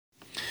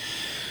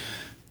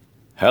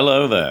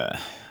Hello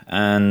there,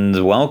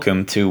 and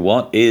welcome to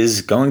what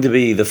is going to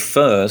be the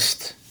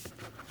first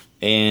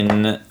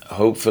in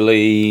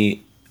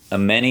hopefully a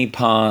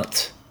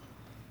many-part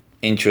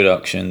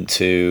introduction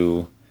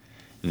to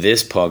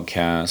this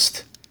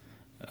podcast,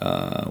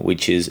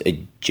 which is a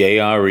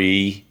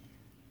JRE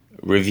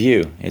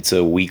review. It's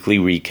a weekly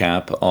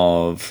recap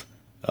of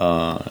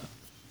the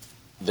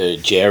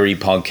JRE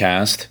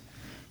podcast,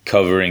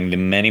 covering the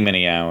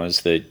many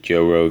hours that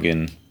Joe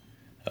Rogan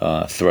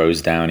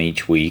throws down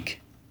each week.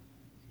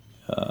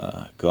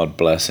 God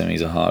bless him.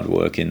 He's a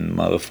hard-working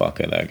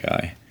motherfucker, that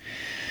guy.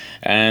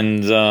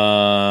 And,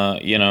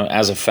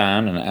 as a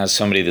fan and as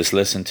somebody that's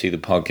listened to the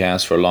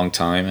podcast for a long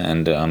time,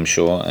 and I'm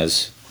sure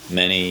as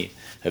many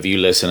of you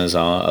listeners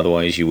are,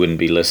 otherwise you wouldn't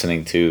be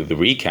listening to the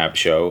recap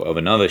show of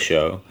another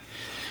show,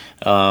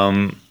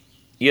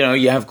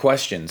 you have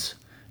questions.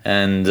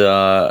 And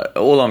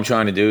all I'm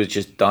trying to do is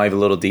just dive a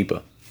little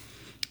deeper.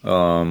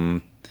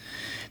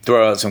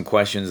 Throw out some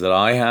questions that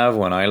I have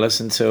when I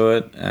listen to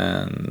it,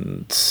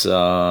 and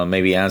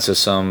maybe answer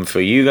some for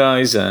you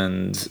guys,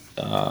 and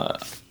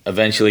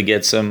eventually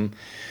get some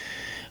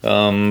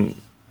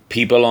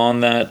people on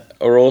that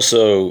are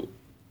also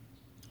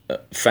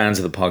fans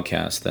of the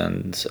podcast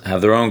and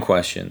have their own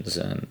questions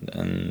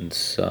and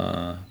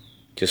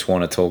just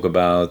want to talk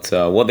about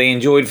what they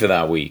enjoyed for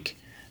that week,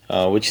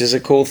 which is a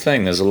cool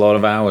thing. There's a lot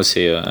of hours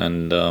here,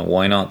 and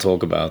why not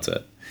talk about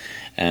it?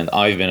 And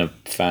I've been a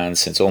fan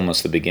since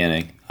almost the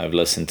beginning. I've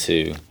listened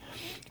to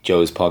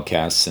Joe's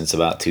podcast since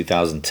about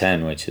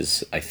 2010, which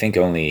is, I think,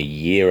 only a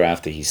year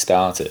after he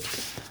started.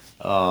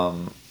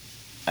 And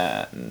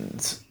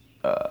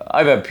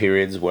I've had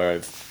periods where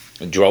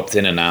I've dropped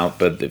in and out,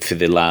 but for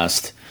the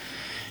last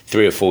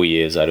 3 or 4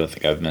 years, I don't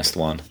think I've missed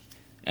one.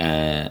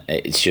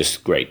 It's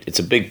just great. It's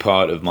a big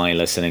part of my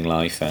listening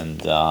life,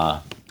 and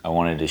I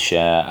wanted to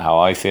share how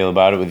I feel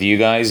about it with you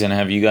guys and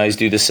have you guys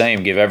do the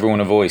same. Give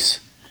everyone a voice.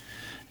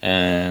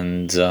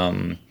 And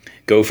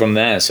go from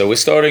there. So we're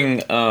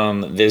starting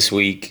this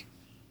week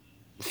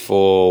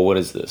for, what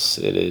is this?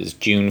 It is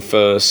June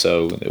 1st,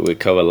 so we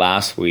covered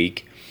last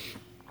week.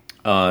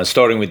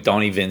 Starting with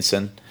Donnie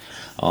Vincent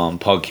on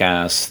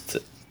podcast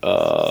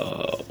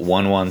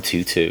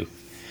 1122.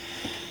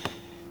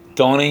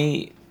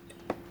 Donnie,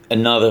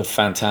 another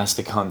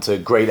fantastic hunter,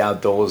 great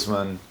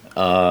outdoorsman,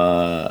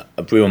 a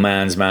real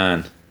man's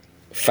man,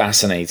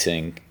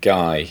 fascinating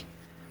guy.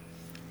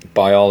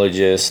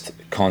 Biologist,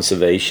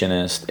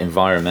 conservationist,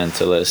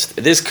 environmentalist.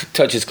 This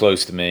touches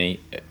close to me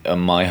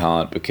and my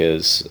heart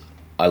because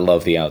I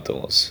love the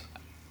outdoors.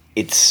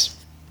 It's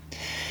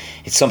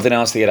something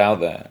else to get out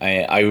there.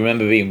 I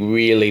remember being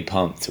really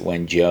pumped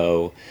when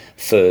Joe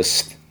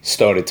first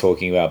started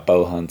talking about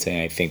bow hunting.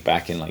 I think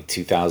back in like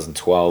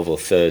 2012 or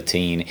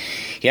 13.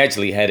 He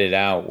actually headed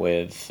out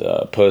with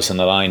a person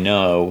that I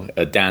know,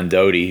 Dan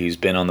Doty, who's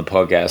been on the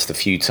podcast a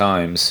few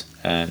times,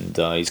 and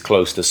he's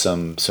close to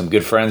some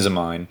good friends of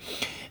mine.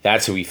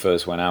 That's who we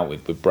first went out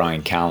with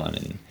Brian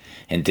Callen,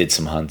 and did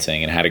some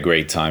hunting and had a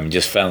great time and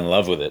just fell in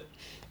love with it.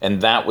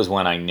 And that was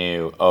when I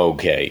knew,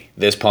 okay,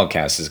 this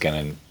podcast is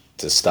going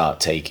to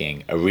start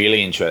taking a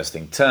really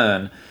interesting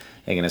turn.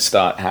 They're going to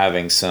start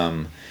having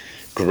some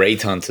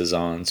great hunters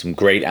on, some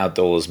great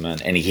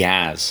outdoorsmen, and he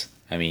has.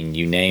 I mean,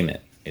 you name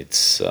it.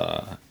 It's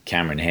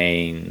Cameron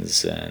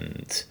Haynes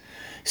and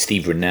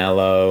Steve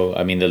Ranello.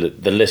 I mean,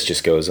 the list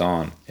just goes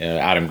on.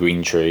 Adam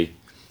Greentree,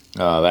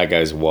 that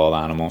guy's a wild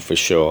animal for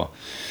sure.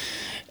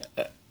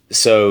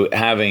 So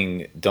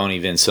having Donnie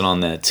Vincent on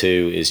there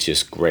too is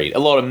just great. A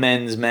lot of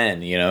men's men,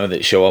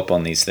 that show up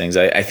on these things.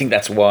 I think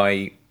that's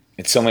why,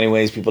 in so many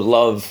ways, people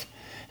love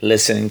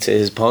listening to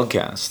his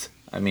podcast.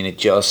 I mean, it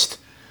just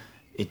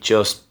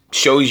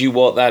shows you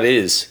what that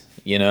is,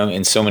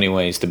 in so many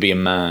ways, to be a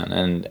man.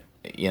 And,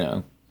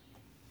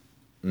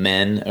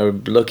 men are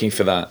looking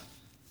for that.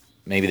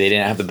 Maybe they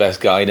didn't have the best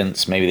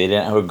guidance. Maybe they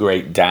didn't have a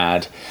great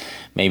dad.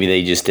 Maybe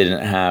they just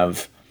didn't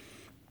have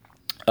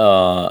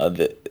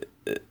the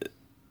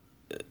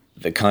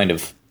kind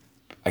of,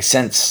 I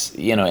sense,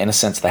 in a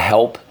sense, the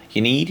help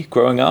you need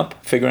growing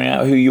up, figuring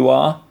out who you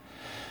are.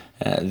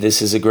 This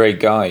is a great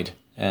guide.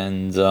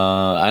 And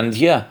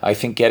yeah, I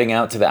think getting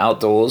out to the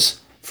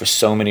outdoors for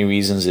so many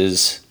reasons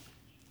is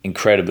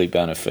incredibly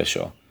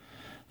beneficial.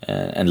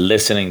 And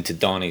listening to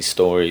Donnie's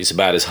stories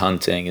about his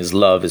hunting, his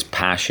love, his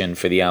passion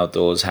for the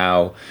outdoors,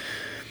 how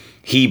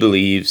he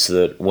believes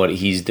that what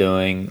he's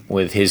doing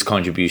with his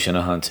contribution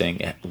to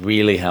hunting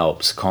really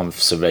helps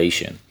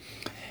conservation.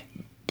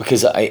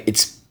 Because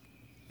it's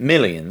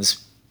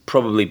millions,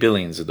 probably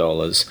billions of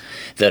dollars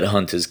that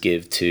hunters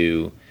give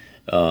to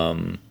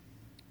the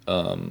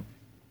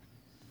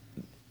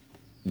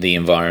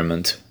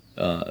environment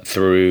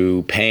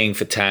through paying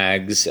for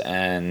tags,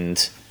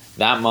 and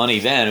that money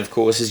then, of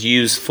course, is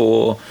used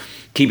for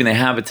keeping the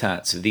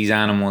habitats of these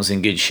animals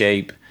in good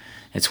shape.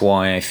 It's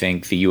why I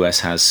think the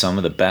U.S. has some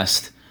of the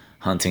best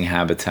hunting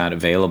habitat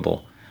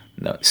available.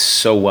 It's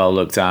so well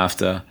looked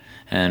after,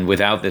 and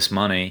without this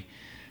money,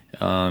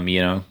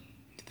 the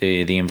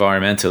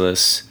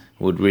environmentalists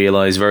would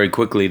realize very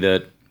quickly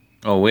that,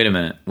 oh, wait a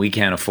minute, we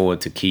can't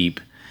afford to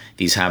keep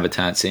these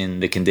habitats in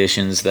the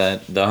conditions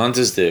that the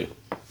hunters do.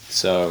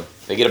 So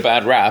they get a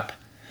bad rap,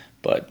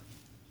 but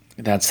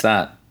that's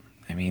that.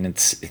 I mean,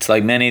 it's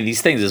like many of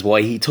these things is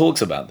why he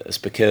talks about this,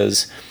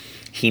 because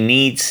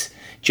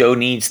Joe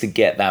needs to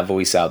get that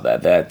voice out there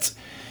that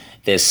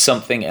there's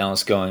something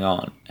else going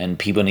on and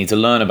people need to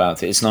learn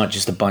about it. It's not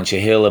just a bunch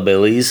of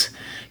hillbillies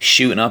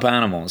shooting up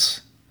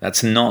animals.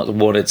 That's not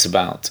what it's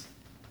about.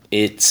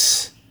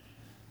 It's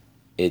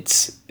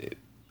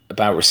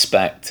about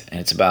respect, and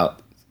it's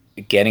about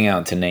getting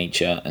out to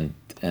nature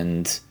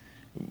and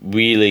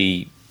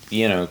really,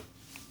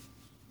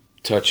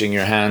 touching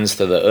your hands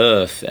to the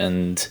earth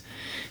and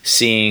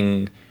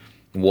seeing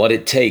what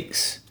it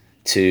takes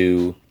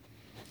to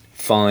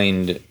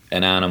find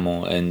an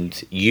animal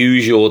and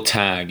use your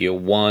tag, your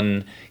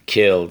one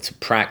kill, to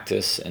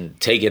practice and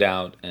take it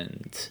out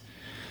and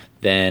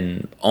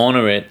then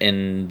honor it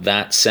in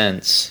that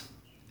sense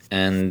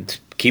and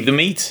keep the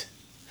meat.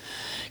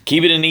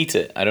 Keep it and eat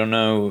it. I don't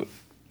know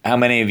how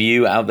many of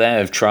you out there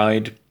have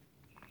tried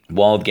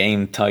wild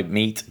game type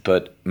meat,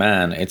 but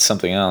man, it's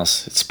something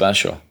else. It's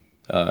special.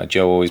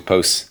 Joe always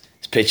posts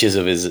pictures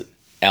of his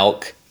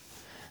elk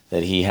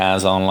that he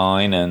has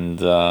online and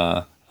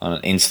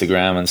on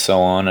Instagram and so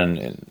on,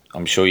 and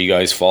I'm sure you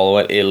guys follow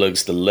it. It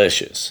looks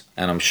delicious,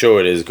 and I'm sure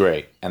it is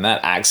great. And that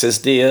axis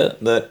deer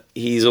that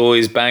he's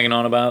always banging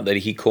on about that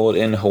he caught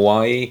in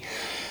Hawaii,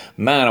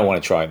 man, I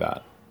want to try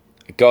that.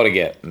 I got to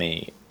get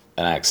me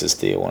an axis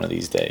deer one of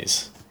these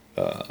days.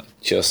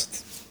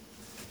 Just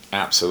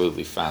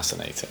absolutely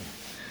fascinating.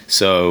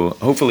 So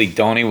hopefully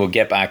Donnie will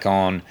get back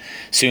on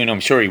soon.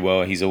 I'm sure he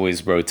will. He's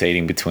always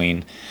rotating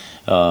between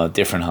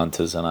different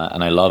hunters, and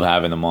I love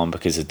having them on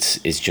because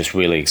it's just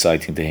really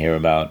exciting to hear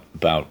about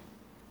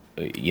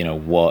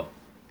what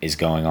is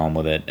going on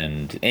with it,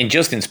 and it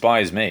just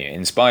inspires me. It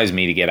inspires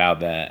me to get out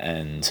there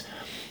and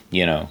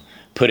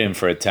put in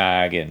for a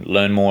tag and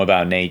learn more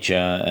about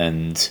nature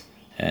and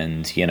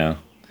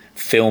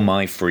fill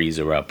my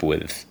freezer up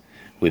with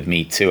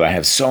meat too. I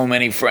have so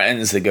many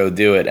friends that go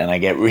do it, and I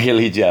get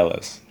really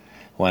jealous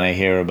when I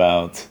hear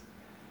about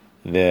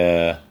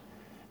the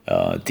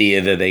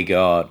deer that they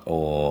got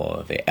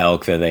or the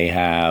elk that they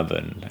have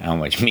and how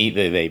much meat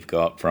that they've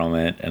got from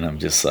it. And I'm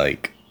just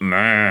like,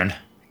 man,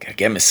 gotta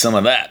get me some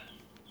of that.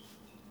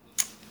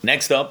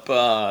 Next up,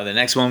 the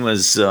next one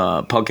was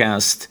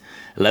podcast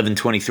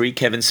 1123,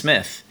 Kevin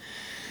Smith.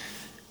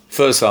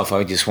 First off,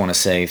 I just want to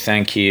say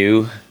thank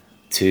you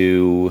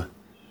to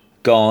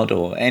God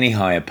or any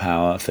higher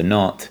power for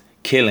not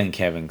killing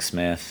Kevin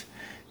Smith.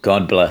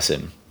 God bless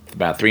him.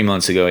 About 3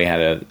 months ago, he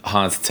had a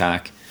heart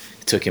attack.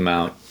 It took him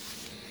out.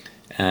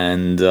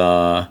 And,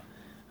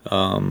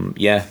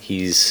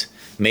 he's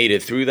made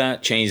it through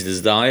that, changed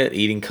his diet,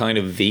 eating kind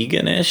of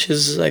vegan-ish,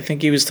 as I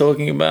think he was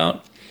talking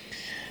about.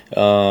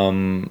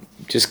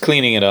 Just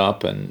cleaning it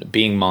up and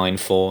being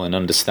mindful and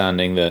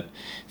understanding that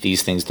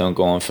these things don't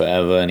go on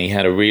forever. And he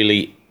had a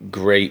really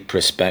great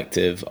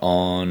perspective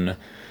on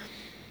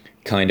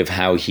kind of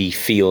how he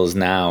feels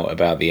now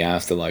about the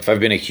afterlife. I've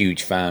been a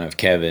huge fan of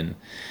Kevin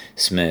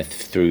Smith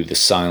through the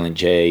Silent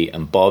J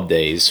and Bob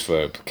days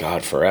for,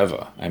 God,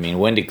 forever. I mean,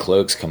 when did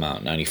Clerks come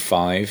out?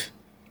 95?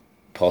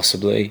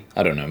 Possibly?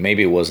 I don't know.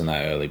 Maybe it wasn't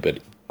that early, but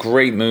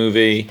great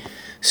movie.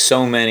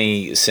 So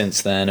many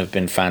since then have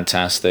been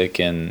fantastic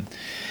and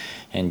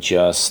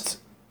just,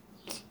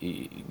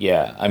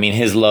 yeah. I mean,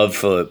 his love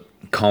for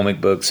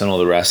comic books and all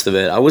the rest of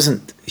it. I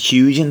wasn't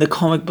huge into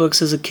comic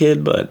books as a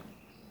kid, but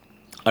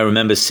I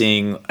remember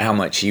seeing how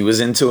much he was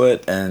into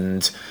it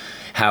and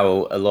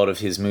how a lot of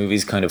his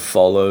movies kind of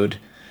followed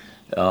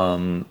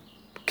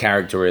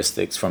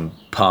characteristics from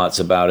parts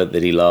about it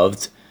that he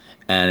loved,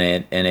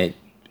 and it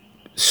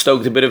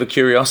stoked a bit of a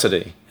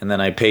curiosity. And then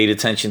I paid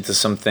attention to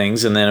some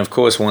things, and then of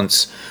course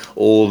once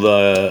all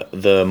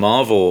the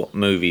Marvel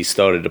movies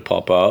started to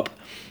pop up,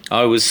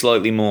 I was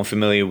slightly more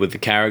familiar with the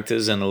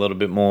characters and a little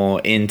bit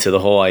more into the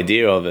whole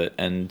idea of it.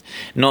 And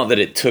not that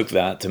it took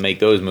that to make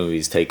those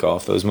movies take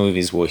off. Those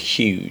movies were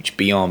huge,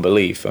 beyond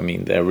belief. I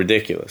mean, they're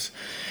ridiculous.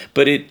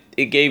 But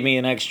it gave me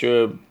an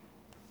extra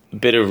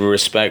bit of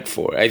respect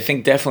for it. I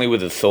think definitely with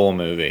the Thor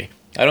movie.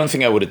 I don't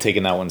think I would have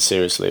taken that one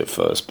seriously at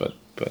first, but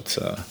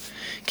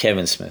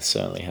Kevin Smith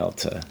certainly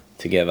helped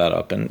to get that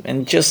up.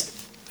 And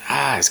just,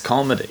 it's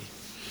comedy.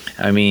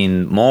 I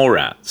mean,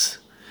 Mallrats.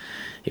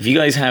 If you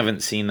guys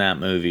haven't seen that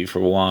movie for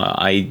a while,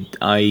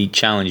 I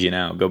challenge you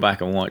now. Go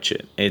back and watch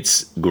it.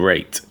 It's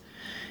great.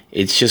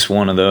 It's just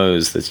one of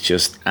those that's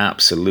just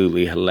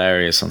absolutely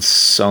hilarious on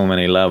so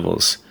many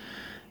levels.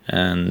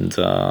 And,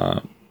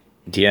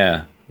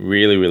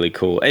 really, really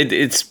cool.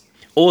 It's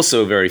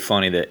also very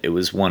funny that it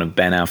was one of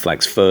Ben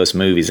Affleck's first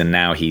movies and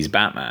now he's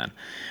Batman,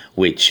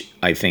 which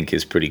I think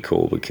is pretty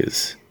cool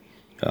because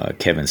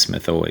Kevin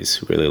Smith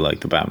always really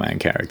liked the Batman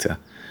character.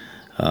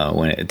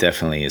 When it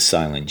definitely is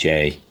Silent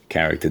J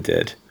character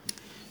did.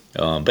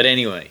 But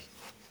anyway,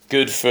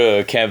 good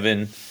for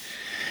Kevin.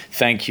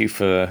 Thank you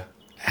for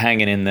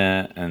hanging in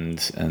there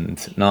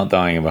and not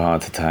dying of a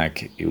heart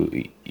attack.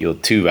 You're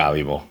too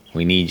valuable.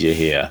 We need you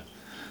here.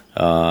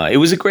 It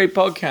was a great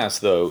podcast,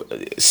 though.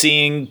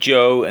 Seeing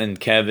Joe and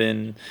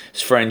Kevin's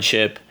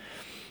friendship,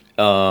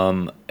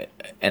 and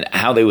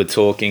how they were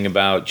talking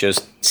about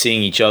just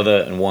seeing each other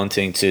and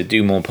wanting to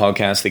do more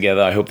podcasts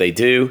together. I hope they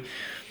do.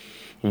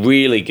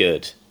 Really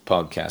good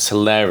podcast,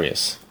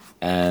 hilarious,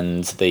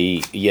 and they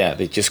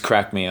just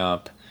crack me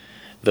up.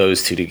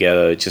 Those two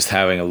together, just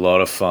having a lot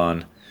of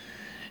fun.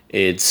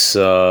 It's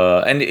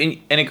and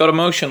it got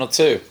emotional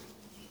too.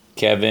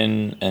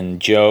 Kevin and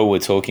Joe were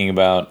talking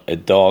about a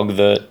dog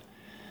that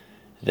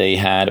they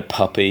had, a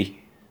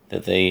puppy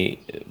that they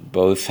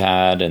both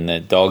had, and the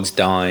dog's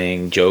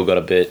dying. Joe got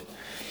a bit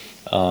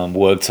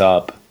worked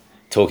up,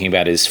 talking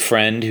about his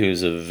friend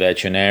who's a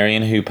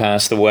veterinarian who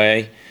passed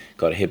away,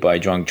 got hit by a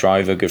drunk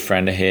driver, a good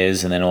friend of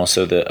his, and then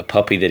also a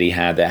puppy that he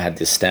had that had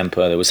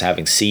distemper, that was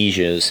having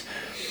seizures.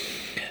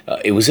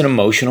 It was an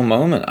emotional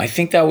moment. I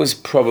think that was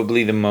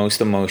probably the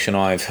most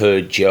emotional I've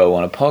heard Joe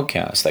on a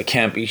podcast. I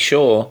can't be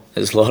sure.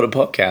 There's a lot of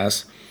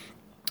podcasts.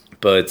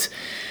 But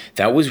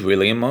that was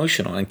really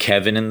emotional. And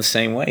Kevin in the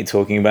same way,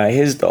 talking about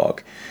his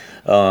dog,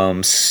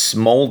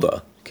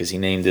 Smolder, because he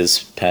named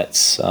his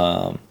pets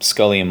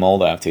Scully and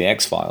Mulder after the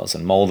X-Files.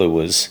 And Mulder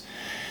was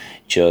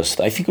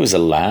just, I think it was a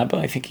lab,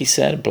 I think he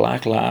said, a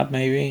black lab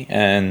maybe.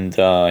 And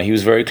he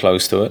was very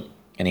close to it.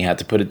 And he had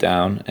to put it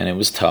down. And it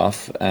was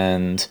tough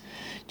and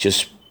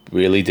just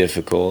really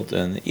difficult.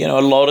 And, a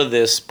lot of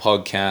this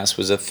podcast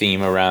was a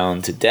theme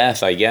around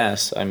death, I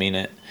guess. I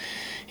mean,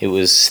 it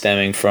was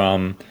stemming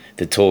from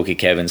the talk of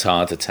Kevin's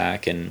heart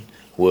attack and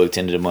worked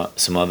into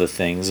some other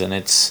things. And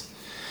it's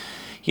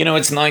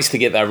nice to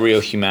get that real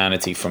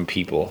humanity from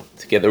people,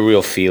 to get the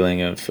real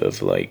feeling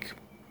of like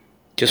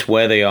just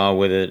where they are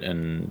with it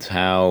and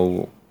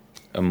how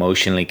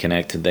emotionally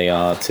connected they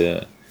are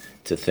to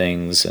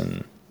things.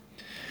 And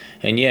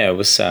yeah, it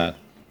was sad.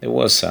 It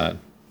was sad.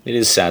 It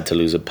is sad to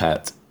lose a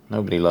pet.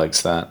 Nobody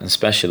likes that,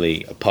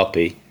 especially a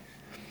puppy.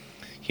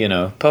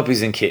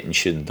 Puppies and kittens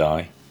shouldn't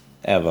die,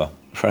 ever,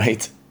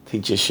 right? They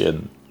just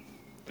shouldn't.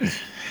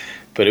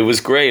 But it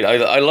was great.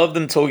 I love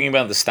them talking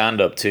about the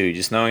stand-up too,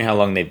 just knowing how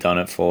long they've done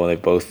it for.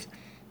 They've both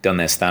done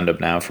their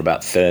stand-up now for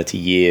about 30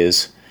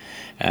 years.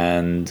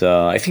 And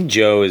I think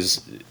Joe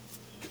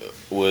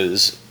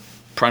was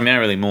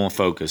primarily more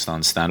focused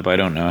on stand-up. I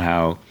don't know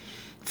how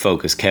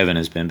focused Kevin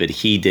has been, but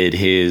he did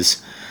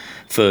his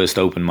first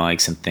open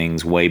mics and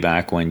things way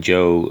back when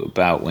Joe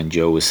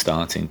was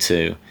starting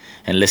to,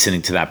 and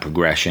listening to that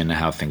progression,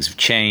 how things have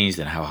changed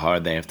and how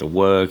hard they have to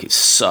work. It's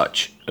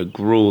such a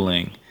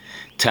grueling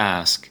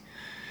task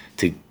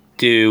to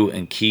do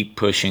and keep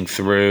pushing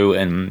through.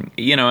 And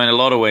in a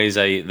lot of ways,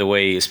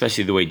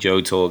 especially the way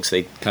Joe talks,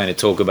 they kind of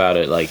talk about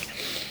it like,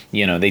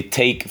 they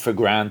take for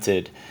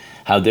granted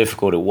how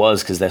difficult it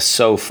was because they're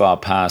so far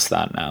past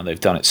that now. They've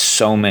done it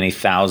so many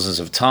thousands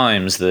of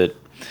times that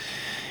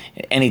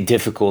any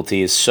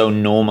difficulty is so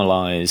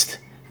normalized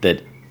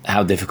that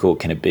how difficult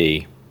can it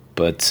be?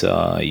 But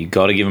you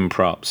got to give them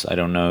props. I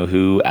don't know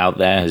who out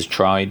there has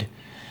tried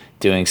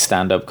doing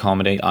stand-up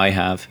comedy. I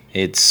have.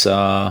 It's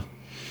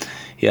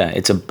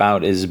it's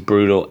about as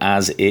brutal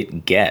as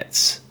it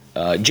gets.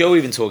 Joe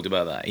even talked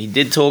about that. He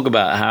did talk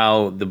about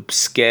how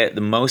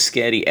the most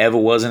scared he ever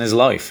was in his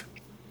life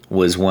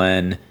was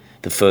when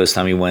the first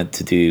time he went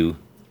to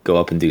go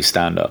up and do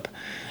stand-up.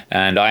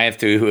 And I have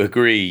to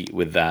agree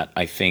with that.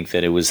 I think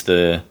that it was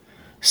the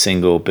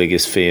single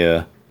biggest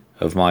fear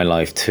of my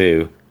life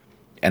too.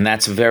 And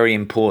that's a very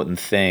important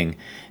thing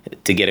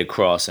to get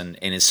across. And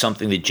it's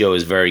something that Joe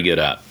is very good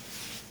at,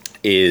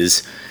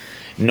 is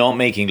not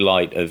making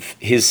light of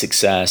his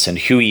success and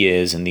who he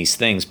is and these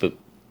things, but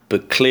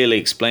clearly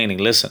explaining,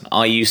 listen,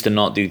 I used to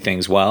not do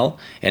things well,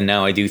 and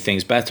now I do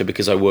things better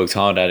because I worked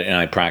hard at it and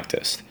I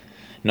practiced.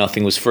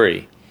 Nothing was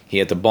free. He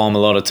had to bomb a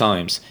lot of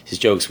times. His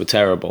jokes were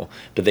terrible,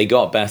 but they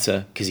got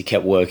better because he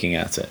kept working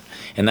at it.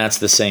 And that's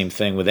the same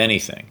thing with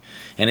anything.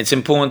 And it's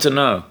important to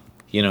know.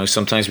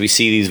 Sometimes we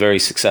see these very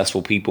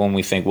successful people and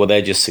we think, well,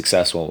 they're just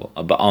successful,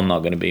 but I'm not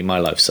going to be. My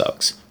life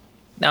sucks.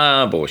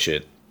 Nah,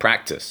 bullshit.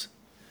 Practice.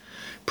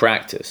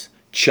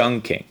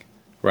 Chunking,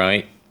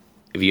 right?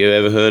 Have you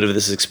ever heard of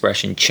this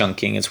expression,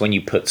 chunking? It's when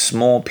you put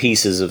small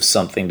pieces of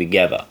something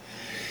together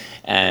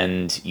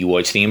and you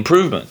watch the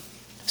improvement.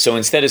 So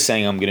instead of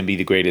saying, I'm going to be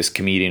the greatest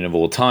comedian of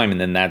all time,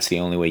 and then that's the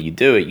only way you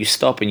do it, you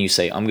stop and you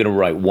say, I'm going to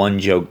write one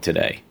joke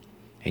today.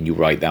 And you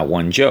write that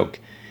one joke.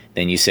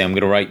 Then you say, I'm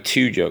going to write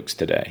 2 jokes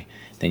today.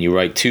 Then you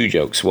write 2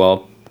 jokes.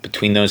 Well,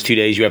 between those 2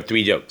 days, you have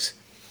 3 jokes.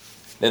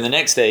 Then the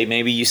next day,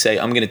 maybe you say,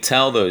 I'm going to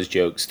tell those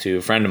jokes to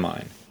a friend of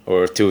mine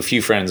or to a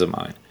few friends of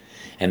mine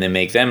and then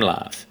make them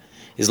laugh.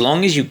 As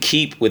long as you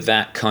keep with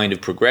that kind of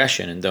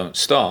progression and don't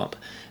stop,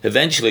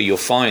 eventually you'll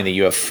find that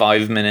you have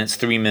 5 minutes,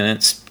 3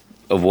 minutes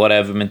of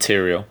whatever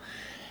material,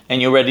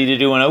 and you're ready to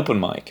do an open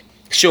mic.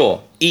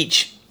 Sure,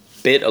 each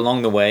bit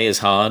along the way is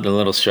hard, a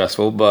little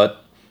stressful,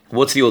 but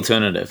what's the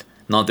alternative?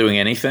 Not doing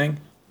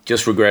anything?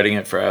 Just regretting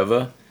it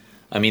forever?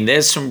 I mean,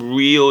 there's some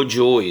real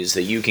joys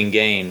that you can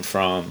gain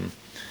from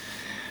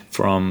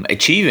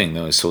achieving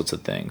those sorts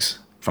of things,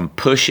 from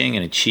pushing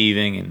and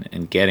achieving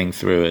and getting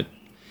through it.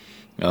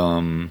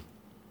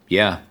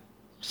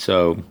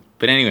 So,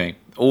 but anyway,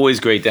 always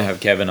great to have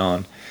Kevin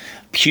on.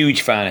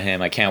 Huge fan of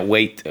him. I can't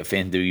wait for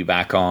him to be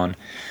back on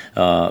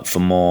for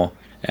more.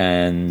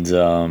 And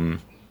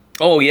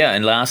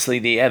and lastly,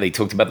 they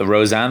talked about the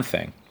Roseanne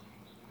thing.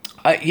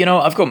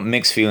 I've got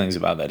mixed feelings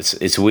about that.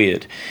 It's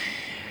weird.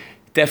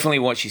 Definitely,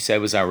 what she said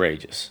was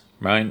outrageous,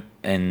 right?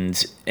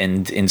 And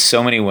in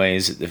so many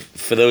ways,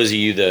 for those of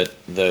you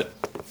that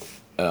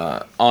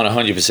aren't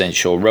 100%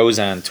 sure,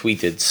 Roseanne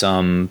tweeted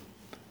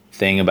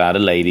something about a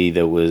lady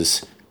that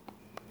was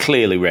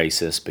clearly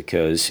racist,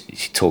 because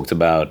she talked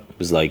about, it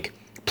was like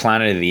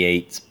Planet of the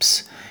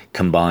Apes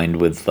combined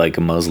with like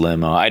a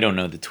Muslim, or I don't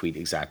know the tweet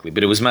exactly,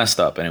 but it was messed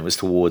up, and it was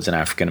towards an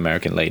African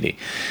American lady.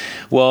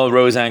 Well,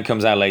 Roseanne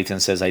comes out later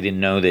and says, I didn't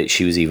know that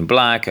she was even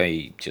black.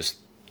 I just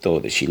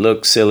thought that she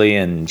looked silly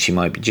and she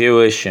might be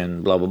Jewish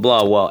and blah, blah,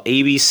 blah. Well,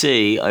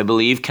 ABC, I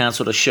believe,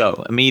 canceled a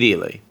show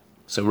immediately.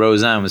 So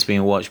Roseanne was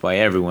being watched by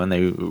everyone.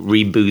 They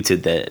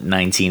rebooted the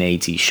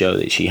 1980s show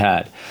that she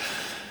had.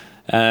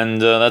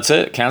 And that's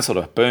it. Cancelled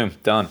her. Boom.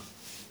 Done.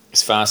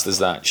 As fast as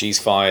that. She's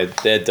fired.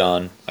 They're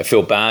done. I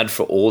feel bad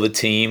for all the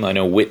team. I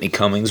know Whitney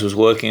Cummings was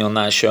working on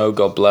that show.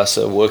 God bless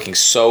her. Working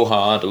so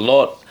hard. A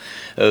lot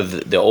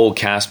of the old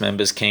cast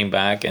members came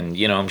back. And,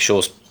 I'm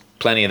sure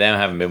plenty of them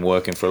haven't been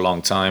working for a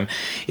long time.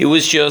 It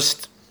was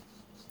just,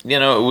 it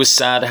was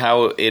sad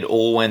how it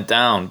all went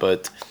down.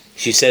 But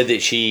she said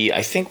that she,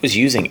 I think, was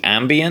using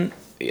Ambien,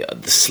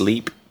 the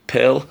sleep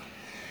pill.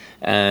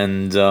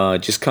 And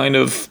just kind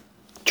of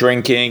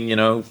drinking,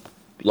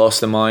 lost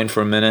her mind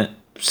for a minute,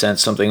 sent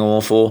something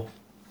awful.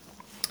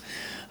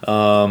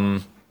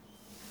 I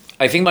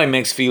think my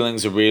mixed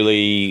feelings are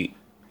really,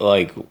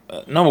 like,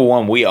 number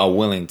one, we are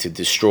willing to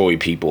destroy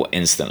people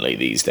instantly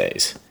these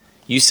days.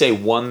 You say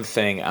one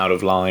thing out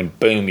of line,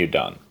 boom, you're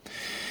done.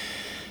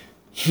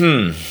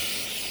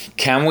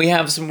 Can we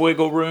have some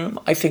wiggle room?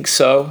 I think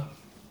so.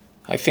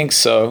 I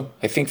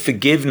think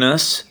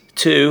forgiveness,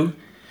 too,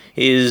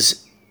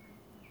 is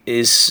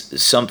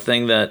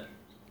something that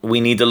we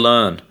need to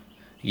learn.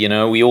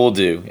 We all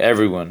do,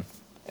 everyone.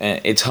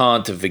 It's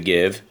hard to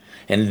forgive,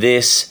 and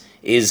this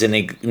is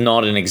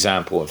not an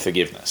example of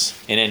forgiveness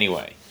in any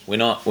way. We're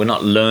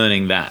not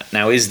learning that.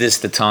 Now, is this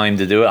the time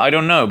to do it? I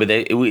don't know,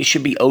 but we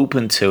should be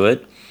open to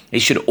it. It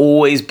should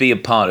always be a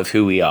part of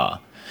who we are,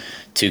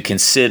 to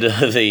consider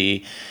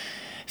the...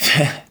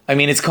 I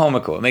mean, it's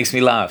comical. It makes me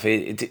laugh.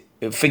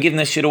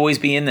 Forgiveness should always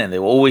be in there.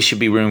 There always should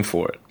be room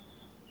for it.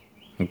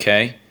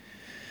 Okay?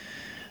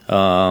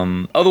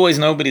 Otherwise,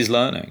 nobody's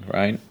learning,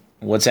 right?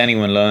 What's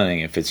anyone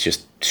learning if it's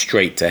just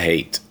straight to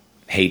hate?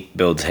 Hate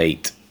builds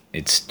hate.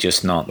 It's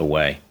just not the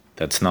way.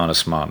 That's not a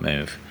smart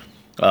move.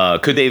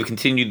 Could they have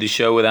continued the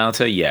show without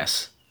her?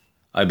 Yes,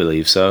 I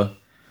believe so.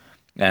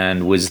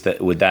 And would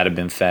that have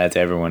been fair to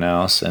everyone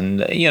else?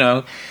 And,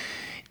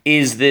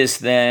 is this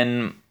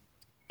then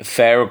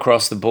fair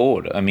across the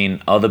board? I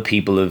mean, other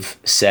people have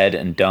said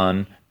and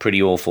done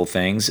pretty awful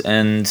things,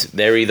 and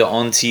they're either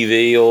on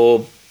TV or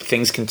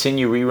things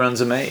continue,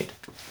 reruns are made.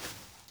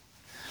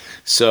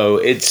 So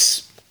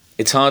it's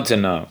hard to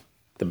know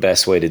the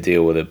best way to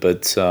deal with it.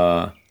 But,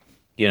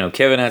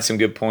 Kevin had some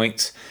good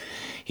points.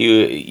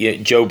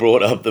 Joe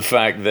brought up the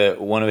fact that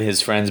one of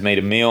his friends made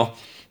a meal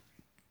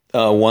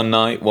one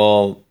night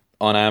while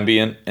on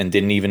Ambient and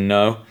didn't even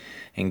know.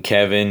 And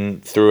Kevin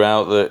threw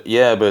out that,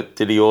 yeah, but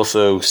did he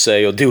also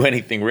say or do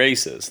anything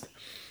racist?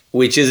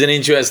 Which is an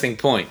interesting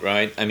point,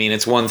 right? I mean,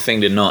 it's one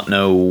thing to not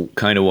know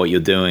kind of what you're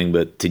doing,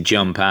 but to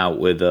jump out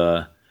with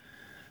a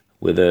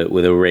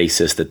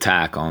racist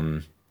attack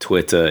on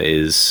Twitter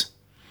is,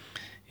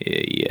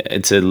 yeah,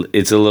 it's a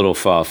little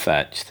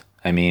far-fetched.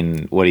 I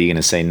mean, what are you going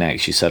to say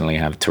next? You suddenly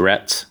have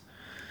Tourette's?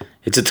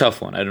 It's a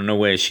tough one. I don't know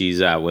where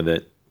she's at with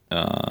it.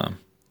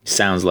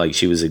 Sounds like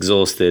she was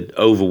exhausted,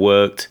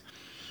 overworked.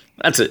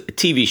 A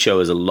TV show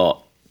is a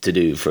lot to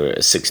do for a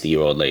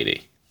 60-year-old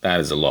lady. That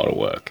is a lot of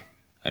work.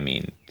 I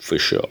mean, for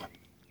sure.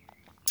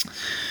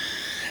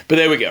 But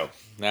there we go.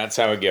 That's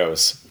how it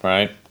goes,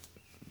 right?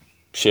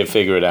 She'll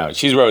figure it out.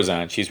 She's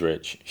Roseanne. She's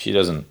rich. She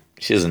doesn't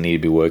need to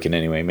be working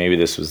anyway. Maybe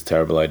this was a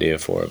terrible idea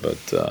for her.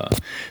 But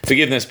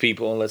forgiveness,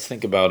 people. Let's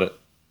think about it.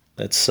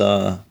 Let's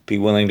be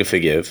willing to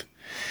forgive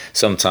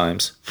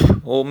sometimes.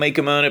 Or make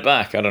them earn it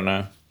back. I don't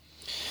know.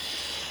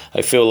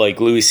 I feel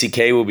like Louis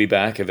C.K. will be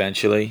back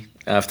eventually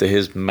after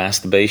his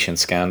masturbation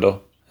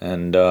scandal.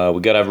 And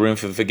we got to have room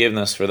for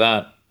forgiveness for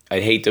that.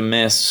 I'd hate to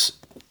miss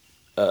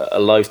a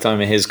lifetime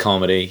of his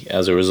comedy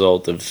as a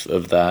result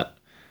of that.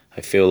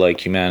 I feel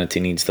like humanity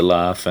needs to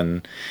laugh.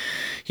 And,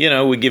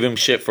 we give him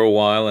shit for a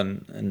while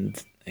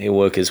and he'll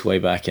work his way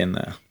back in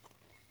there.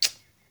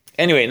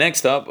 Anyway,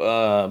 next up,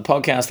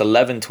 podcast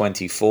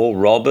 1124,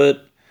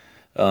 Robert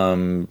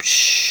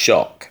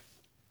Schoch.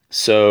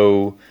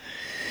 So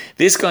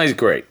this guy's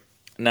great.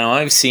 Now,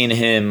 I've seen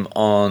him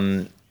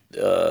on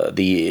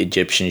the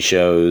Egyptian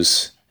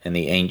shows and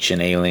the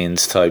Ancient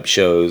Aliens type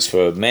shows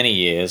for many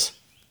years.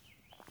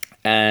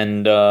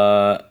 And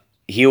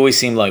he always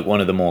seemed like one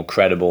of the more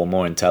credible,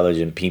 more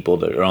intelligent people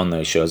that are on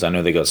those shows. I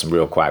know they got some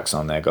real quacks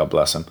on there, God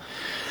bless them.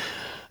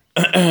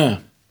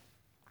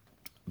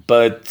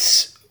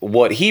 But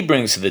what he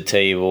brings to the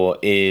table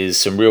is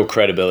some real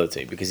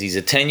credibility, because he's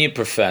a tenured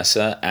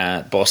professor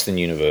at Boston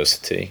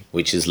University,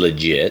 which is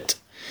legit.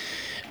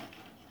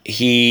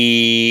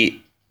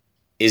 He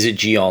is a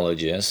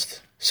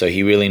geologist, so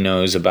he really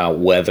knows about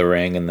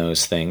weathering and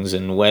those things.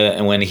 And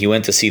when he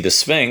went to see the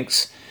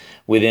Sphinx,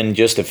 within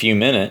just a few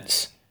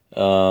minutes,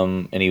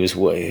 and he was,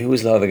 who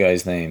was the other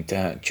guy's name?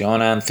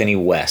 John Anthony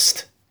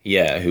West.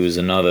 Yeah, who was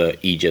another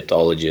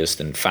Egyptologist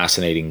and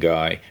fascinating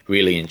guy,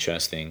 really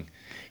interesting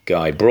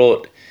guy.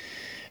 Brought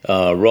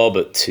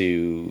Robert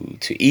to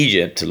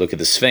Egypt to look at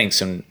the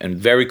Sphinx, and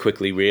very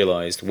quickly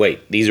realized,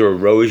 wait, these are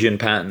erosion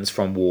patterns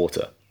from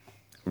water.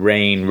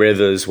 Rain,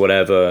 rivers,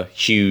 whatever,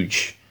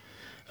 huge,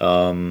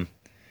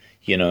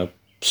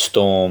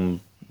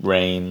 storm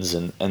rains,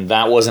 and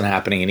that wasn't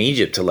happening in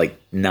Egypt till like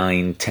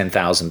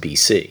 10,000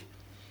 BC,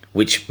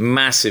 which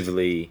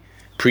massively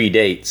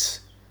predates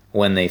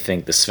when they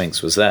think the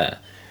Sphinx was there.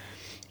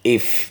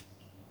 If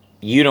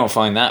you don't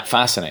find that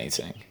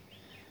fascinating,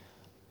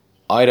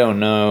 I don't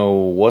know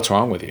what's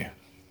wrong with you,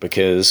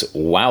 because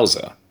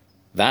wowza,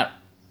 that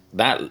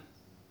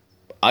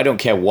I don't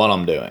care what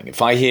I'm doing.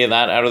 If I hear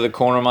that out of the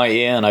corner of my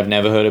ear and I've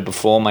never heard it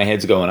before, my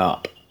head's going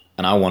up,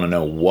 and I want to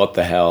know what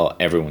the hell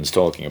everyone's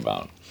talking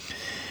about.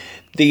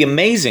 The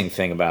amazing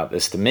thing about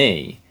this to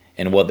me,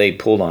 and what they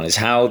pulled on, is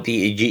how the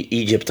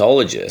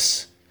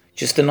Egyptologists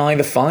just deny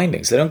the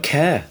findings. They don't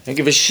care. They don't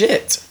give a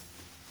shit.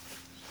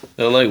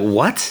 They're like,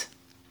 what?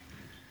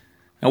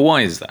 Now,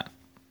 why is that?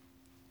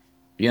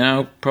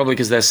 Probably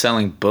because they're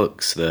selling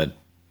books that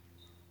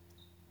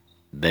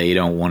they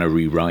don't want to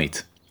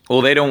rewrite.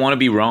 Or they don't want to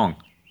be wrong.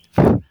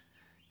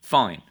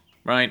 Fine,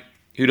 right?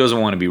 Who doesn't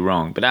want to be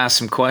wrong? But ask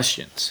some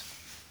questions.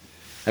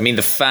 I mean,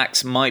 the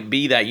facts might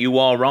be that you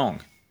are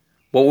wrong.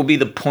 What would be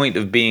the point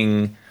of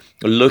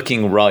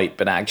looking right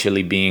but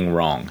actually being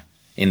wrong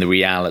in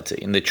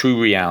the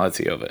true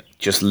reality of it?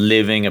 Just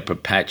living a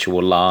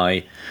perpetual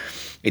lie.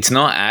 It's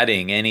not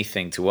adding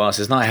anything to us.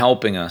 It's not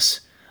helping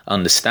us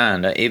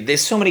understand.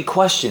 There's so many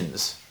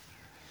questions,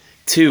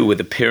 too, with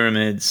the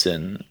pyramids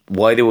and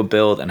why they were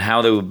built and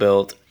how they were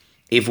built.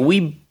 If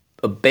we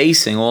are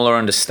basing all our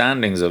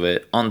understandings of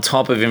it on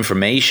top of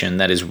information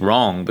that is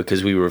wrong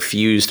because we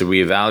refuse to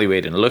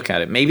reevaluate and look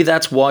at it, maybe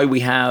that's why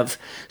we have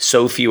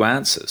so few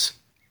answers.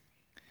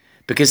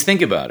 Because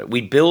think about it,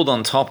 we build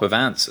on top of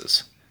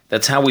answers.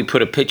 That's how we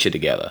put a picture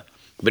together.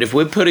 But if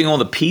we're putting all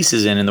the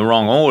pieces in the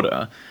wrong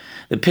order,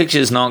 the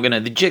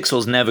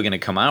jigsaw's never going to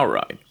come out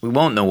right. We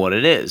won't know what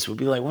it is. We'll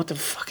be like, what the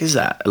fuck is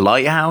that? A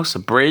lighthouse? A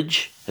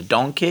bridge? A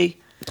donkey?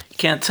 You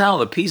can't tell.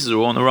 The pieces are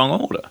all in the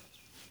wrong order.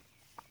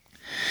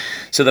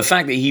 So the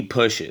fact that he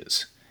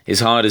pushes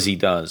as hard as he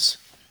does,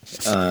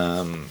 for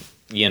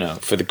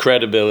the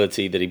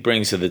credibility that he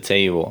brings to the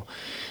table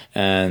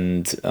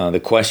and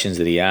the questions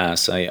that he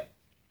asks, I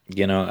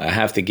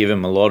have to give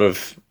him a lot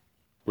of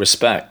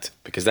respect,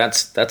 because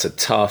that's a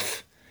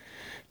tough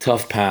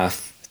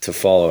path to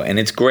follow. And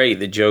it's great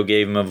that Joe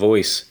gave him a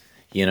voice,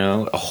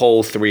 a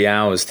whole 3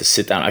 hours to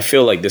sit down. I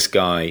feel like this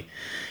guy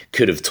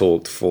could have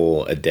talked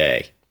for a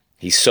day.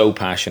 He's so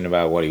passionate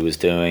about what he was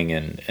doing,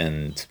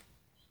 and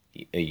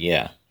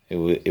yeah,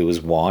 it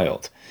was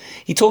wild.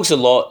 He talks a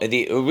lot.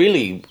 A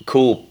really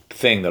cool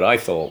thing that I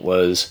thought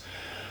was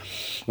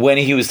when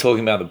he was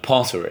talking about the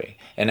pottery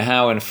and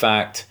how, in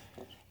fact,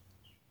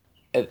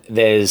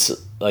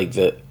 there's like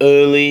the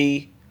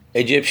early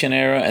Egyptian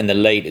era and the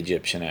late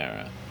Egyptian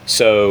era.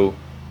 So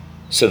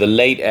the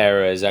late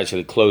era is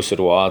actually closer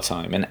to our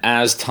time. And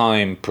as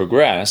time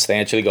progressed, they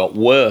actually got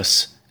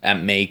worse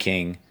at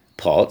making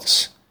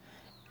pots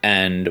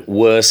and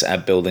worse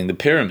at building the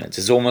pyramids.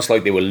 It's almost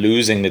like they were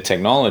losing the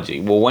technology.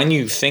 Well, when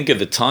you think of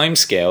the time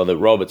scale that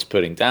Robert's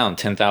putting down,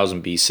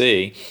 10,000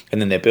 BC,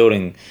 and then they're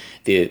building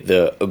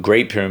the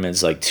Great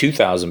Pyramids like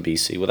 2,000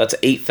 BC, well, that's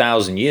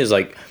 8,000 years.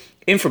 Like,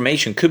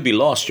 information could be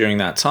lost during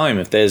that time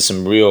if there's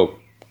some real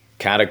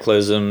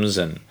cataclysms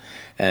and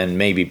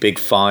maybe big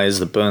fires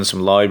that burn some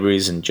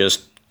libraries, and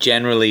just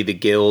generally the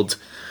guilds,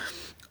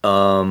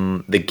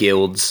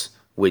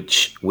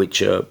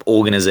 which are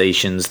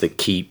organizations that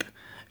keep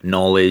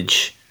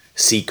knowledge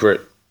secret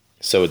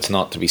so it's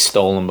not to be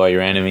stolen by your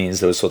enemies,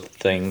 those sort of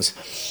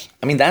things.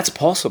 I mean, that's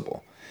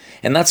possible.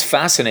 And that's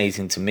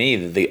fascinating to me,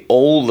 that the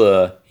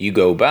older you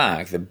go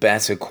back, the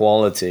better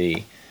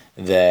quality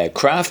their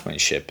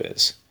craftsmanship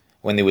is.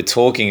 When they were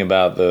talking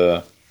about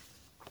the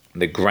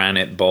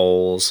granite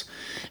bowls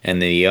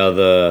and the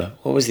other,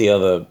 what was the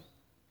other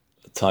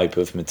type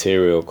of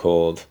material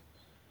called?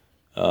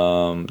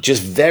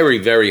 Just very,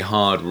 very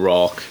hard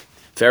rock,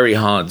 very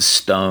hard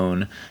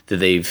stone that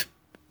they've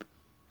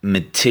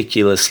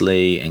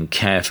meticulously and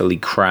carefully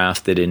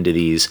crafted into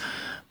these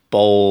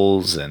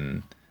bowls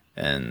and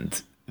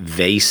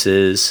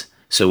vases.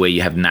 So where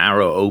you have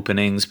narrow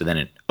openings, but then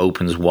it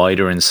opens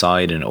wider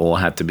inside, and it all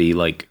had to be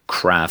like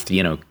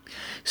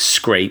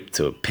scraped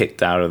or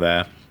picked out of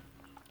there.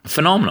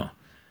 Phenomenal.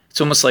 It's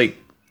almost like,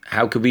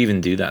 how could we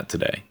even do that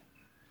today?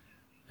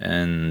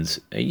 And,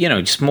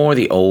 just more of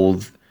the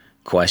old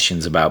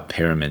questions about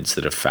pyramids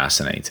that are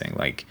fascinating.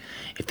 Like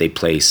if they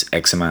place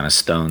X amount of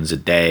stones a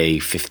day,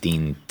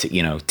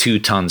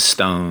 2-ton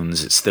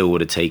stones, it still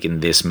would have taken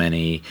this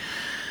many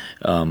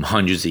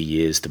hundreds of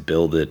years to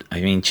build it.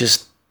 I mean,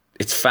 just,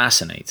 it's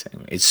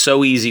fascinating. It's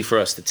so easy for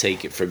us to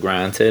take it for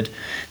granted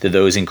that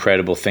those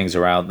incredible things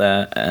are out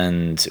there,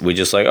 and we're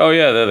just like, oh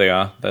yeah, there they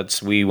are.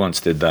 We once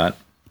did that.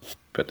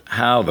 But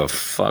how the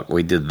fuck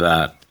we did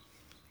that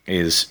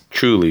is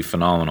truly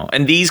phenomenal.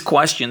 And these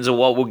questions are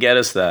what will get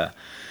us there.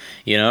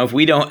 You know, if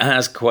we don't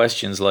ask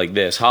questions like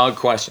this, hard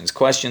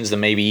questions that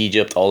maybe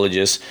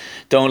Egyptologists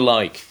don't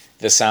like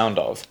the sound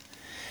of,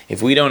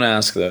 if we don't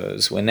ask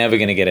those, we're never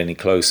going to get any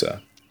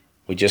closer.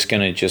 We're just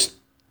going to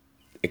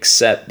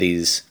accept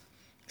these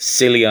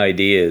silly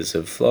ideas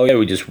of, oh yeah,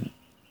 we just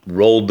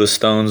rolled the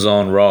stones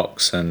on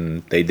rocks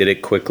and they did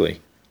it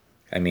quickly.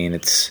 I mean,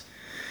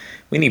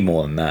 we need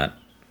more than that.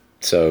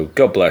 So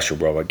God bless you,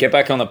 brother. Get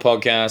back on the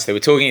podcast. They were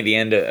talking at the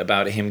end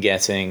about him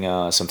getting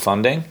some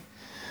funding,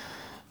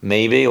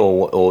 maybe,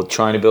 or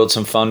trying to build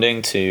some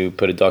funding to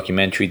put a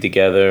documentary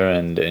together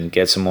and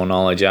get some more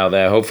knowledge out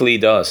there. Hopefully he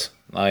does.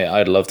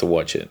 I'd love to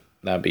watch it.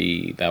 That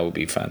would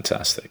be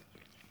fantastic.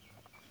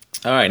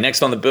 All right,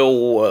 next on the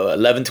bill,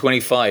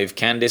 1125,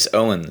 Candace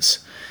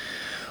Owens.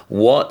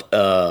 What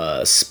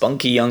a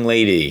spunky young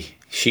lady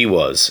she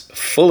was,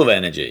 full of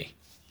energy,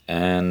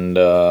 and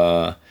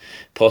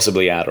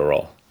possibly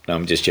Adderall. No,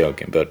 I'm just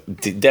joking, but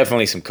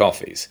definitely some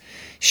coffees.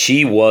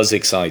 She was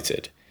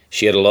excited.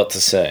 She had a lot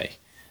to say.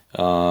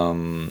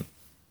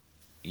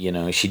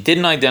 She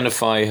didn't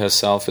identify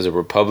herself as a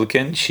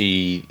Republican.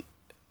 She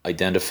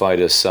identified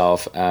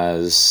herself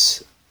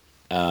as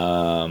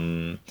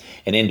an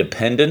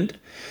independent.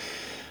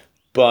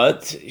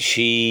 But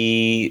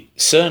she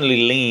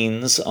certainly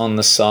leans on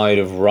the side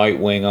of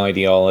right-wing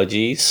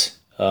ideologies.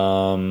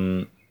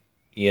 Definitely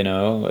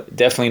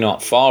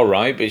not far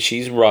right, but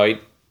she's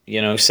right.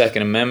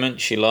 Second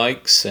Amendment she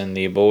likes, and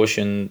the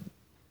abortion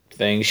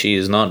thing, she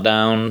is not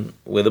down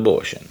with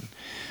abortion.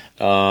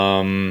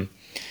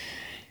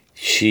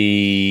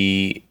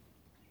 She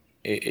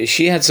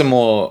had some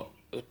more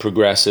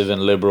progressive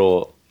and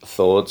liberal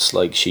thoughts,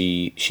 like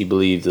she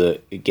believed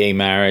that gay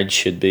marriage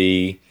should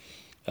be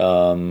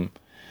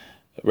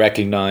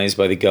recognized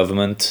by the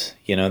government.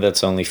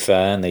 That's only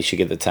fair, and they should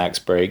get the tax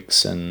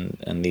breaks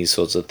and these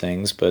sorts of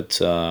things. But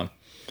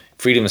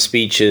freedom of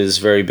speech is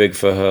very big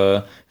for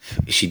her.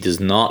 She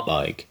does not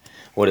like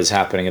what is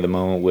happening at the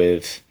moment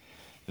with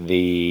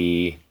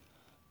the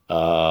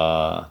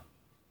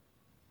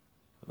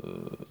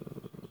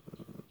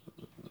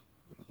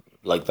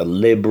the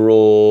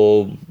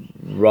liberal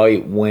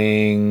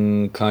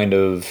right-wing kind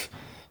of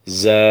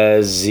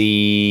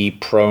Z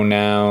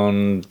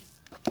pronoun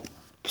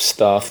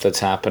stuff that's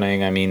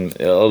happening. I mean,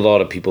 a lot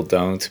of people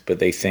don't, but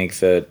they think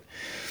that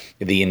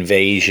the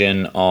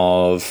invasion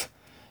of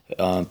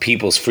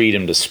people's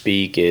freedom to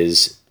speak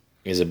is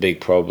a big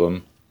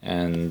problem.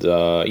 And,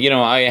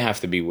 I have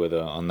to be with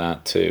her on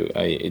that too.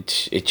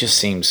 It just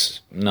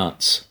seems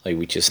nuts. Like,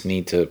 we just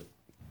need to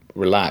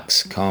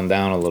relax, calm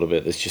down a little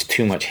bit. There's just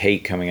too much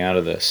hate coming out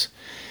of this.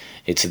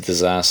 It's a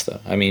disaster.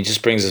 I mean, it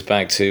just brings us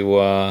back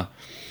to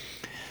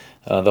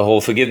the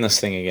whole forgiveness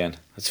thing again.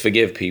 Let's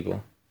forgive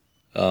people.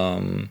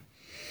 And,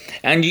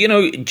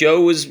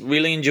 Joe was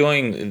really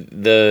enjoying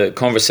the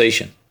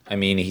conversation. I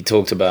mean, he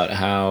talked about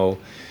how,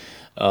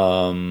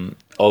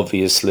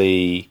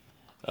 obviously,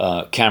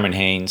 Cameron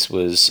Haynes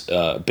was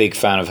a big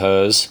fan of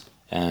hers.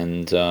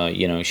 And,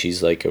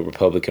 she's like a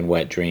Republican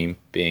wet dream,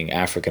 being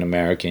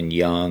African-American,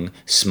 young,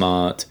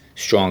 smart,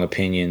 strong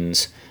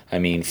opinions. I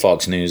mean,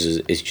 Fox News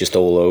is just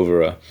all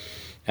over her.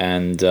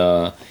 And,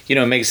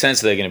 it makes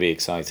sense that they're going to be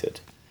excited.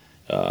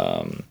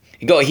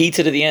 It got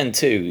heated at the end,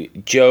 too.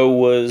 Joe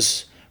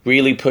was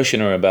really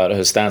pushing her about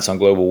her stance on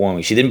global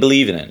warming. She didn't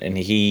believe in it, and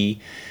he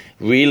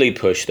really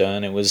pushed her,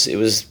 and it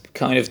was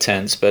kind of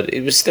tense, but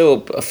it was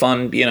still a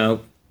fun,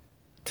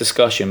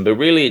 discussion. But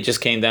really, it just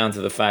came down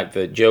to the fact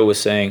that Joe was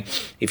saying,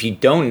 if you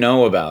don't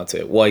know about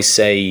it, why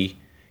say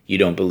you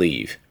don't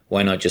believe?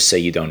 Why not just say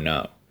you don't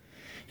know?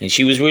 And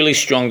she was really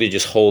strong to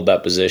just hold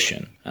that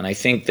position. And I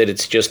think that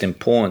it's just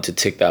important to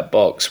tick that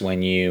box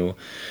when you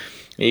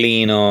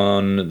lean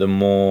on the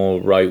more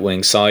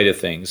right-wing side of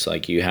things.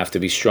 Like, you have to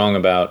be strong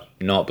about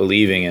not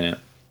believing in it.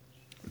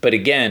 But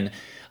again,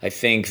 I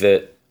think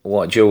that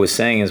what Joe was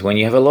saying is, when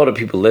you have a lot of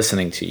people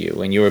listening to you,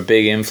 when you're a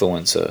big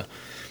influencer,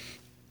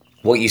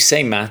 what you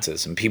say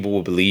matters and people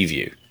will believe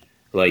you.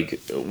 Like,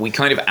 we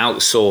kind of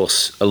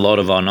outsource a lot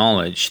of our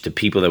knowledge to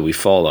people that we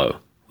follow.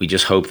 We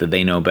just hope that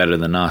they know better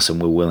than us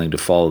and we're willing to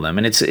follow them.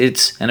 And it's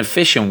an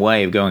efficient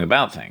way of going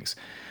about things.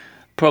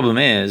 Problem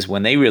is,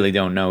 when they really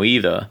don't know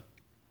either,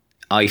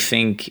 I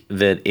think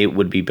that it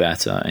would be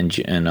better, and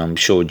I'm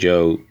sure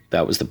Joe,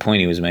 that was the point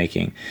he was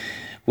making,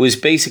 was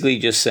basically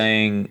just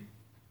saying,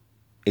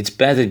 it's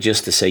better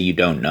just to say you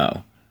don't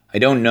know. I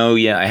don't know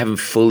yet. I haven't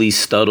fully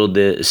studied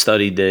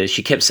this.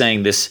 She kept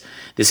saying this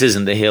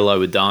isn't the hill I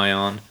would die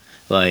on.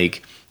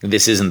 Like,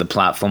 this isn't the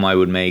platform I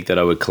would make that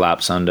I would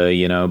collapse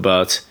under,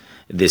 but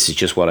this is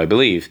just what I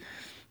believe.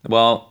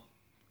 Well,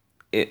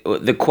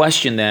 the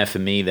question there for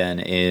me then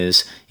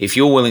is, if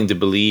you're willing to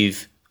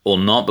believe or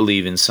not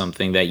believe in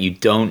something that you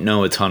don't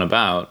know a ton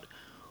about,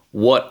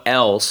 what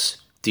else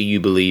do you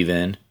believe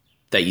in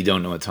that you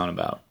don't know a ton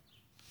about?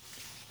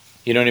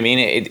 You know what I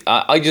mean?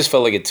 I just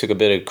felt like it took a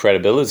bit of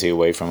credibility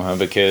away from her,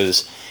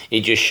 because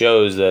it just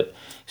shows that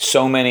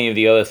so many of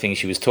the other things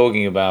she was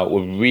talking about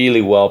were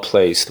really well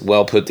placed,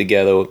 well put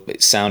together.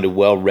 It sounded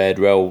well read,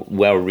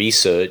 well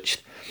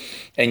researched.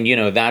 And, you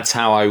know, that's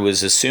how I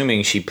was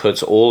assuming she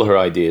puts all her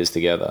ideas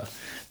together.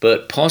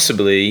 But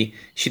possibly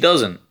she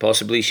doesn't.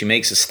 Possibly she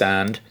makes a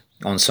stand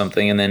on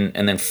something and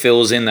then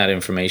fills in that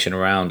information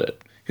around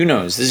it. Who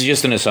knows? This is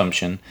just an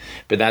assumption,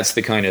 but that's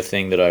the kind of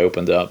thing that I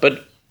opened up.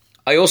 But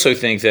I also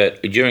think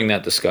that during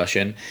that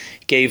discussion,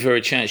 it gave her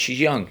a chance. She's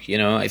young, you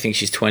know, I think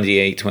she's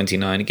 28,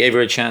 29. It gave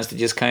her a chance to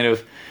just kind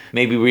of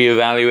maybe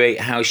reevaluate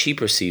how she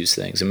perceives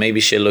things, and maybe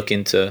she'll look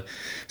into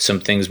some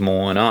things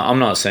more. And I'm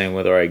not saying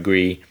whether I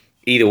agree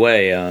either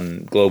way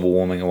on global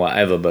warming or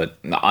whatever, but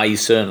I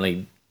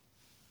certainly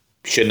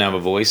shouldn't have a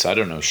voice. I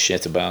don't know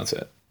shit about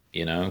it,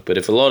 you know. But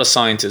if a lot of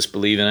scientists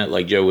believe in it,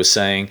 like Joe was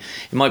saying,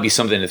 it might be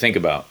something to think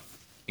about.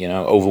 You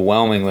know,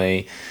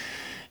 overwhelmingly,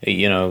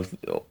 you know,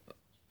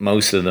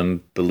 most of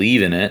them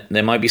believe in it.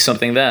 There might be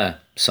something there,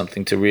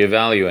 something to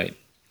reevaluate.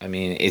 I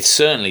mean, it's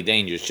certainly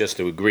dangerous just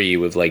to agree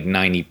with like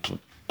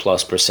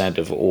 90+%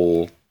 of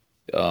all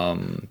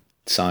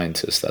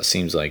scientists. That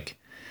seems like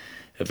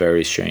a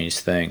very strange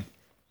thing.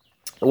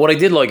 What I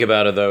did like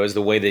about her, though, is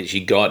the way that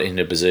she got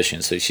into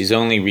position. So she's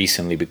only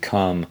recently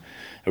become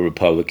a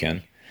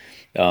Republican,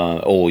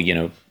 or, you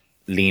know,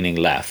 leaning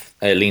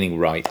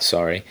right,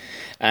 sorry.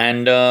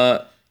 And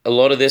a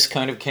lot of this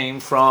kind of came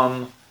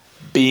from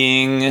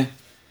being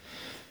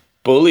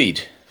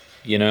bullied.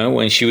 You know,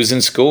 when she was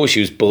in school,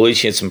 she was bullied.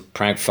 She had some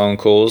prank phone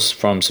calls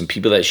from some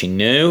people that she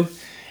knew,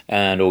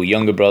 or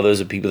younger brothers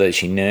of people that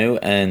she knew,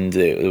 and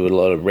there were a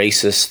lot of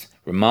racist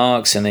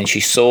remarks. And then she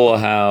saw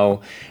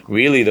how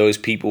really those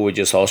people were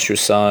just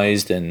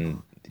ostracized,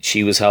 and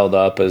she was held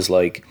up as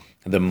like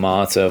the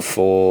martyr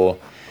for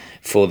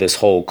this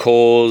whole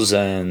cause,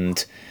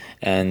 and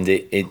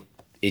it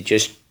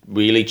just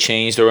really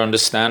changed her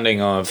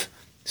understanding of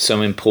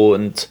some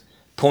important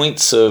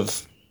points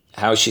of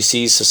how she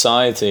sees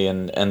society,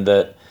 and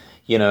that,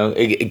 you know,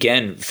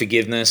 again,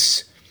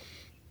 forgiveness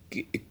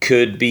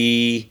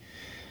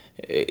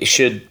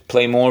should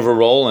play more of a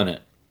role in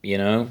it. You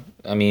know,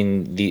 I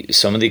mean,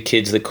 some of the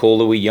kids that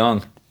called her were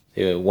young.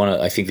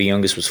 I think the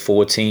youngest was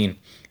 14.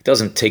 It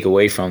doesn't take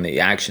away from the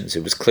actions.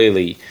 It was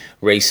clearly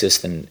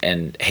racist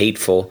and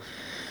hateful,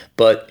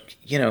 but,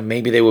 you know,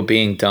 maybe they were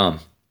being dumb.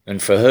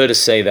 And for her to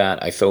say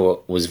that, I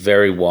thought was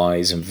very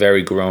wise and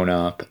very grown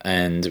up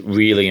and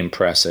really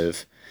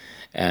impressive.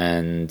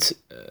 And,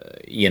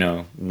 you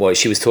know, what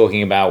she was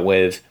talking about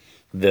with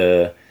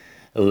the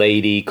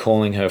lady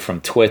calling her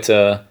from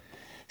Twitter,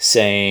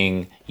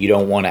 saying you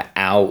don't want to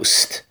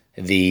oust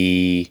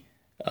the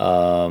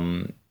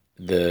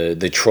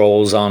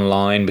trolls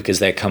online because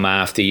they come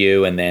after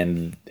you, and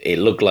then it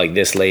looked like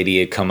this lady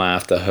had come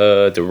after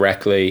her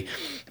directly.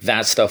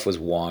 That stuff was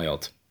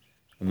wild.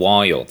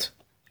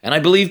 And I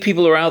believe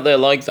people are out there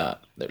like that.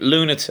 They're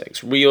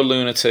lunatics, real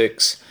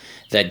lunatics,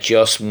 that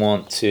just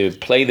want to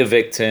play the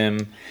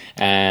victim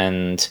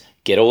and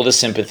get all the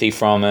sympathy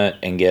from it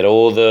and get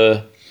all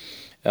the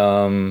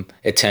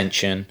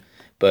attention.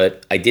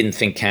 But I didn't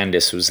think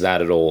Candace was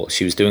that at all.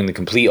 She was doing the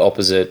complete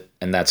opposite,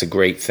 and that's a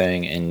great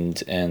thing.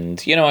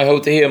 And you know, I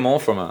hope to hear more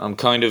from her. I'm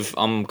kind of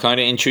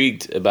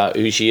intrigued about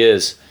who she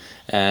is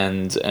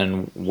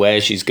and where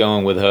she's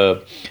going with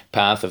her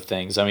path of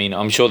things. I mean,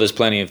 I'm sure there's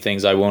plenty of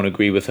things I won't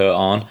agree with her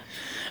on,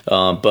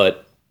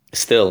 but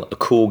still a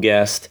cool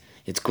guest.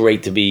 It's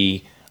great to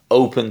be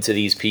open to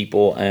these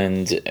people,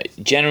 and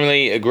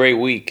generally a great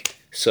week.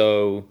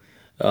 So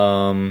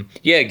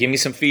yeah, give me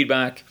some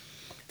feedback,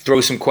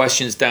 throw some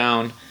questions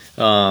down,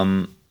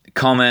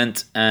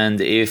 comment,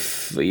 and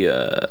if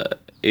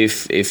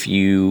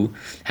you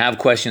have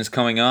questions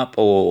coming up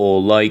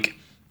or like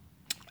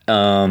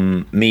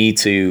me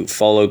to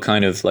follow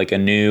kind of like a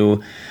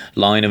new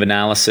line of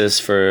analysis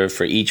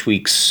for each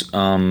week's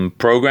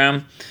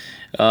program,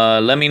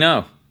 let me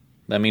know.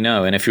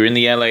 And if you're in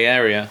the LA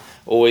area,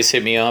 always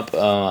hit me up.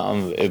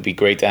 It'd be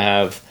great to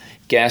have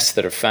guests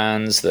that are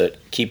fans that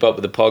keep up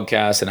with the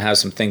podcast and have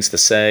some things to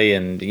say,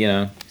 and, you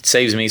know, it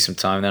saves me some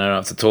time, then I don't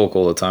have to talk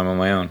all the time on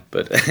my own.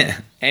 But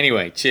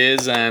anyway,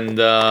 cheers, and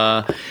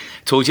talk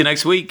to you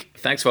next week.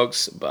 Thanks,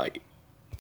 folks. Bye.